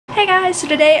Hey guys, so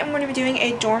today I'm going to be doing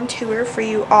a dorm tour for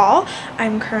you all.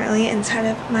 I'm currently inside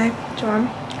of my dorm,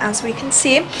 as we can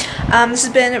see. This has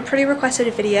been a pretty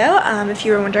requested video. If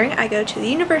you were wondering, I go to the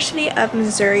University of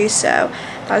Missouri, so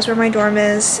that is where my dorm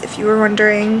is. If you were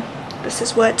wondering, this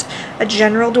is what a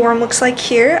general dorm looks like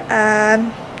here.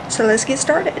 So let's get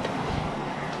started.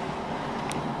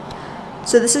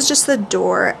 So this is just the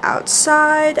door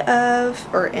outside of,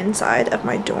 or inside of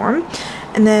my dorm.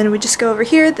 And then we just go over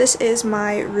here. This is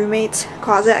my roommate's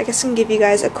closet. I guess I can give you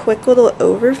guys a quick little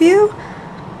overview.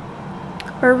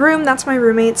 Our room, that's my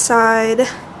roommate's side.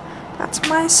 That's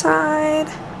my side.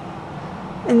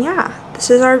 And yeah, this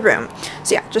is our room.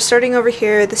 So yeah, just starting over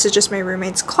here, this is just my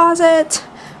roommate's closet.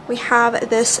 We have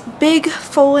this big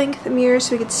full-length mirror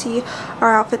so we can see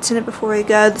our outfits in it before we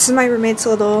go. This is my roommate's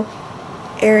little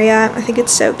area. I think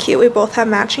it's so cute. We both have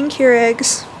matching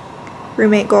Keurigs,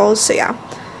 roommate goals, so yeah.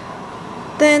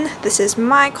 Then this is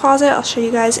my closet. I'll show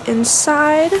you guys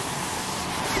inside.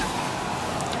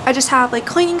 I just have like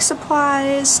cleaning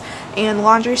supplies and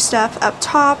laundry stuff up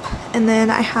top, and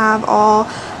then I have all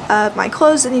of my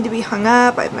clothes that need to be hung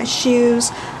up. I have my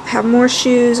shoes. I have more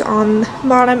shoes on the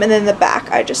bottom, and then the back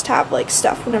I just have like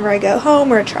stuff whenever I go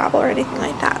home or travel or anything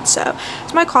like that. So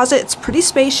it's my closet. It's pretty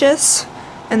spacious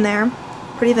in there.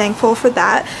 Pretty thankful for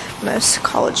that. Most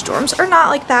college dorms are not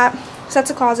like that. So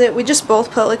that's a closet. We just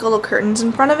both put like little curtains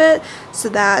in front of it so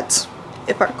that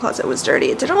if our closet was dirty,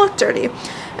 it didn't look dirty.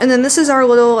 And then this is our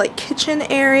little like kitchen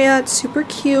area. It's super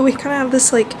cute. We kind of have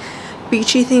this like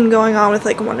beachy thing going on with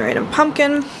like one random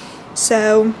pumpkin.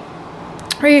 So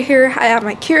right here I have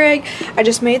my Keurig. I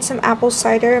just made some apple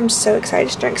cider. I'm so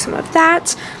excited to drink some of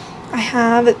that. I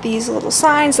have these little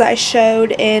signs that I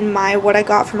showed in my what I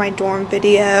got for my dorm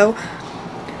video.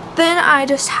 Then I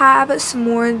just have some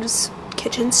more just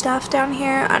kitchen stuff down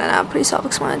here. I don't know, pretty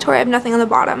self-explanatory. I have nothing on the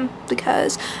bottom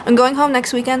because I'm going home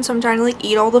next weekend, so I'm trying to like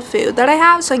eat all the food that I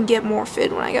have so I can get more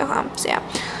food when I go home. So yeah,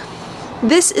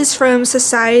 this is from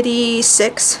Society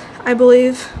 6, I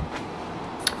believe.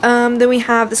 Then we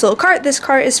have this little cart. This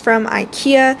cart is from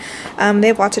IKEA. They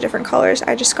have lots of different colors.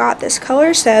 I just got this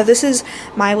color, so this is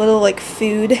my little like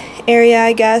food area,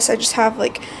 I guess. I just have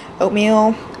like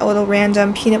oatmeal, a little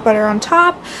random peanut butter on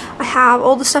top. I have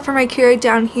all the stuff for my Keurig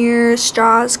down here,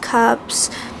 straws, cups,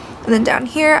 and then down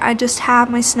here I just have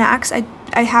my snacks.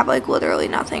 I have like literally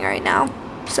nothing right now.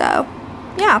 So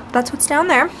yeah, that's what's down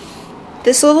there.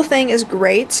 This little thing is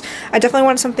great. I definitely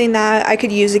want something that I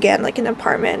could use again like in an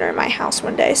apartment or in my house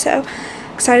one day, so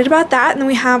excited about that. And then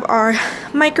we have our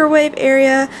microwave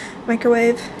area,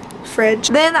 microwave, fridge.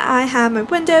 Then I have my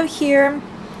window here.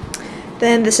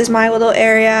 Then this is my little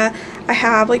area. I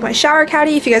have like my shower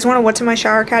caddy. If you guys want to what's in my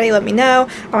shower caddy, let me know.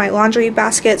 My laundry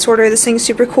basket sorter. This thing's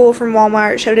super cool from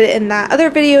Walmart. Showed it in that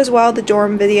other video as well, the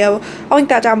dorm video. I'll link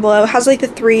that down below. It has like the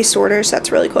 3 sorters, so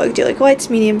that's really cool. I can do like lights,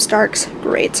 mediums, darks.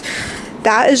 Great.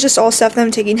 That is just all stuff that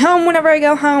I'm taking home whenever I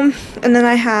go home. And then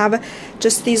I have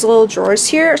just these little drawers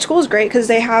here. Our school is great because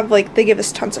they have like, they give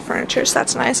us tons of furniture, so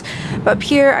that's nice. But up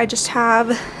here I just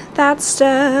have that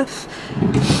stuff.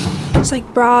 It's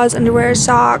like bras, underwear,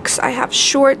 socks. I have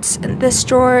shorts in this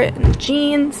drawer and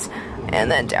jeans. And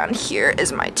then down here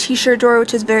is my t-shirt drawer,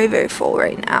 which is very, very full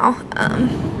right now.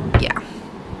 Yeah.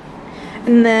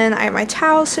 And then I have my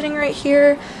towel sitting right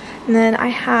here. And then I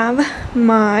have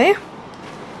my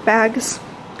bags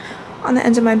on the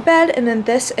ends of my bed. And then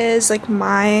this is like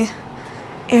my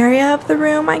area of the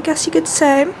room, I guess you could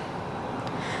say.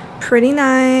 Pretty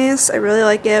nice. I really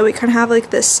like it. We kind of have like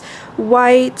this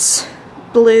white,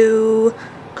 blue,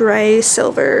 gray,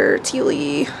 silver,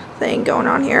 tealy thing going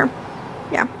on here.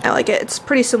 Yeah, I like it. It's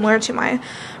pretty similar to my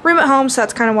room at home, so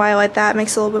that's kind of why I like that. It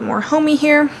makes it a little bit more homey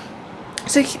here.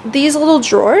 So these little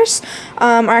drawers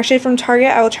are actually from Target.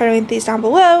 I will try to link these down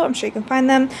below. I'm sure you can find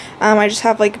them. I just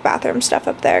have like bathroom stuff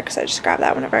up there because I just grab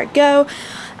that whenever I go.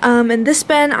 In this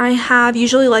bin I have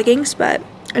usually leggings, but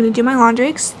I need to do my laundry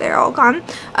because they're all gone.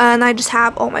 And I just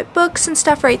have all my books and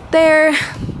stuff right there.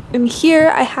 In here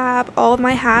I have all of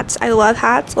my hats. I love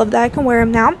hats. Love that I can wear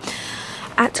them now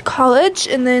at college.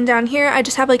 And then down here I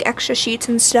just have like extra sheets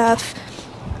and stuff.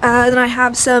 Then I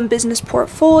have some business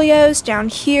portfolios down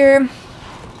here.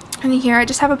 And here I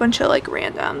just have a bunch of like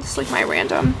random, this is like my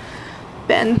random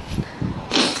bin.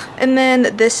 And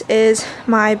then this is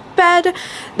my bed.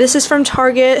 This is from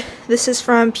Target. This is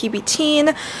from PB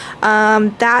Teen.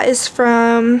 That is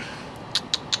from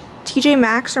TJ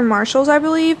Maxx or Marshalls, I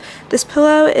believe. This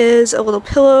pillow is a little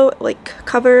pillow like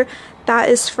cover. That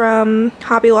is from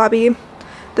Hobby Lobby.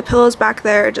 The pillows back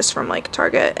there are just from like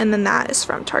Target, and then that is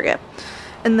from Target.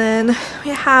 And then we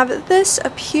have this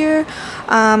up here.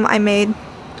 I made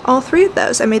all 3 of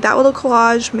those. I made that little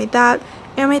collage, made that,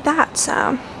 and I made that.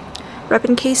 So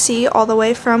repping KC all the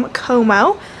way from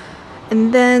Como.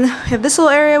 And then we have this little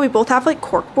area. We both have like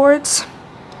cork boards,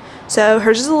 so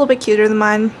hers is a little bit cuter than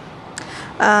mine,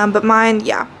 but mine,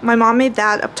 yeah, my mom made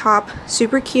that up top.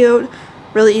 Super cute,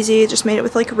 really easy. Just made it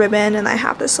with like a ribbon, and I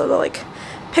have this little like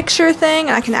picture thing,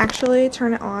 and I can actually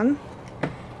turn it on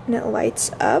and it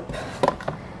lights up.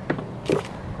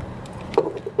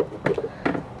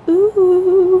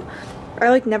 Ooh, I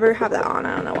like never have that on,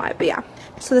 I don't know why, but yeah,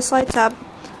 so this lights up.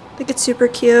 I think it's super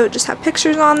cute. Just have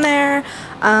pictures on there.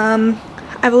 I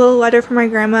have a little letter from my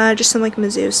grandma, just some like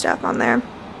Mizzou stuff on there.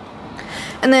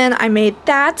 And then I made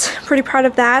that, pretty proud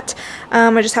of that.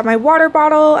 I just have my water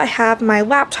bottle, I have my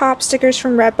laptop stickers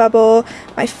from Redbubble,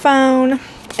 my phone,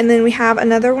 and then we have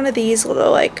another one of these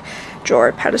little like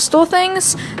drawer pedestal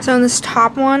things. So in this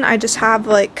top one, I just have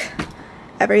like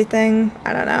everything,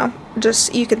 I don't know,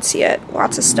 just, you can see it,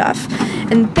 lots of stuff.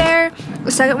 And there,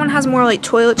 the second one has more like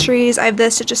toiletries. I have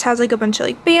this, it just has like a bunch of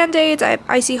like band-aids. I have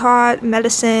Icy Hot,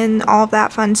 medicine, all of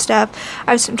that fun stuff.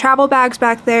 I have some travel bags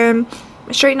back there,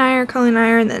 my straighten iron, curling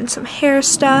iron, and then some hair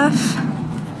stuff.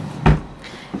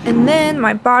 And then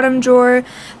my bottom drawer,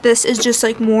 this is just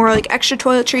like more like extra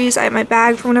toiletries. I have my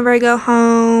bag for whenever I go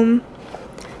home.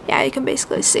 Yeah, you can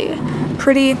basically see.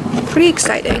 Pretty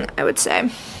exciting, I would say.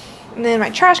 And then my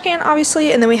trash can,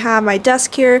 obviously, and then we have my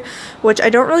desk here, which I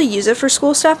don't really use it for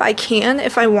school stuff. I can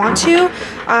if I want to.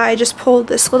 I just pulled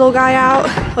this little guy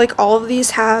out. Like, all of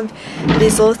these have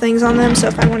these little things on them, so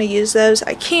if I want to use those,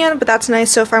 I can, but that's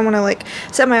nice. So if I want to like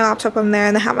set my laptop on there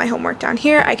and then have my homework down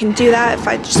here, I can do that if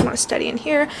I just want to study in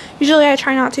here. Usually I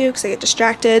try not to because I get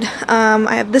distracted.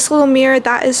 I have this little mirror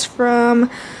that is from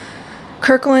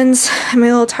Kirkland's,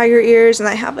 my little tiger ears, and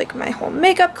I have like my whole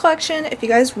makeup collection. If you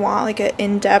guys want like an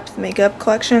in-depth makeup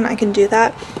collection, I can do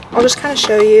that. I'll just kind of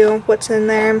show you what's in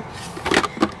there.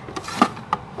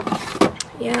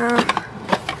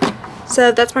 Yeah,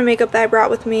 so that's my makeup that I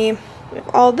brought with me. We have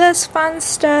all this fun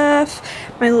stuff,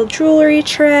 my little jewelry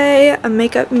tray, a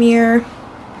makeup mirror,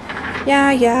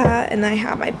 yeah, and then I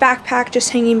have my backpack just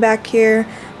hanging back here.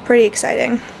 Pretty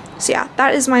exciting. So yeah,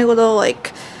 that is my little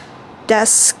like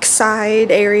desk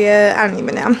side area. I don't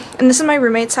even know. And this is my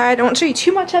roommate's side. I won't show you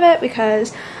too much of it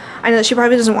because I know that she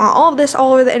probably doesn't want all of this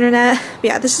all over the internet. But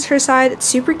yeah, this is her side. It's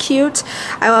super cute.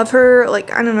 I love her,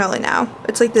 like, I don't really know.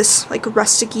 It's like this like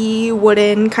rusticy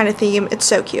wooden kind of theme. It's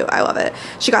so cute. I love it.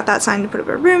 She got that sign to put up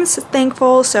her room, so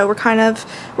thankful. So we're kind of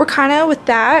with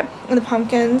that and the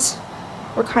pumpkins.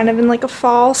 We're kind of in like a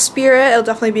fall spirit. It'll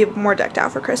definitely be more decked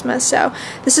out for Christmas. So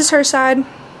this is her side.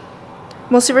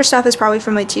 Most of her stuff is probably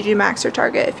from like TJ Maxx or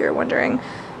Target, if you're wondering.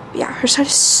 But yeah, her side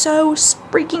is so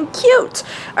freaking cute.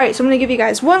 Alright, so I'm going to give you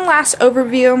guys one last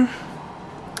overview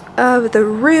of the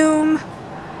room.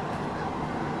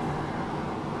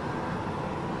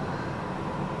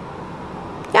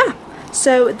 Yeah,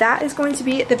 so that is going to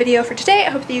be the video for today.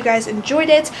 I hope that you guys enjoyed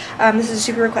it. This is a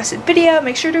super requested video.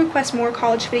 Make sure to request more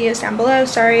college videos down below.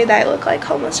 Sorry that I look like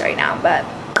homeless right now, but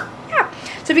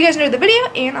so if you guys enjoyed the video,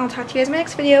 and I'll talk to you guys in my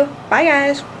next video. Bye,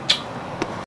 guys.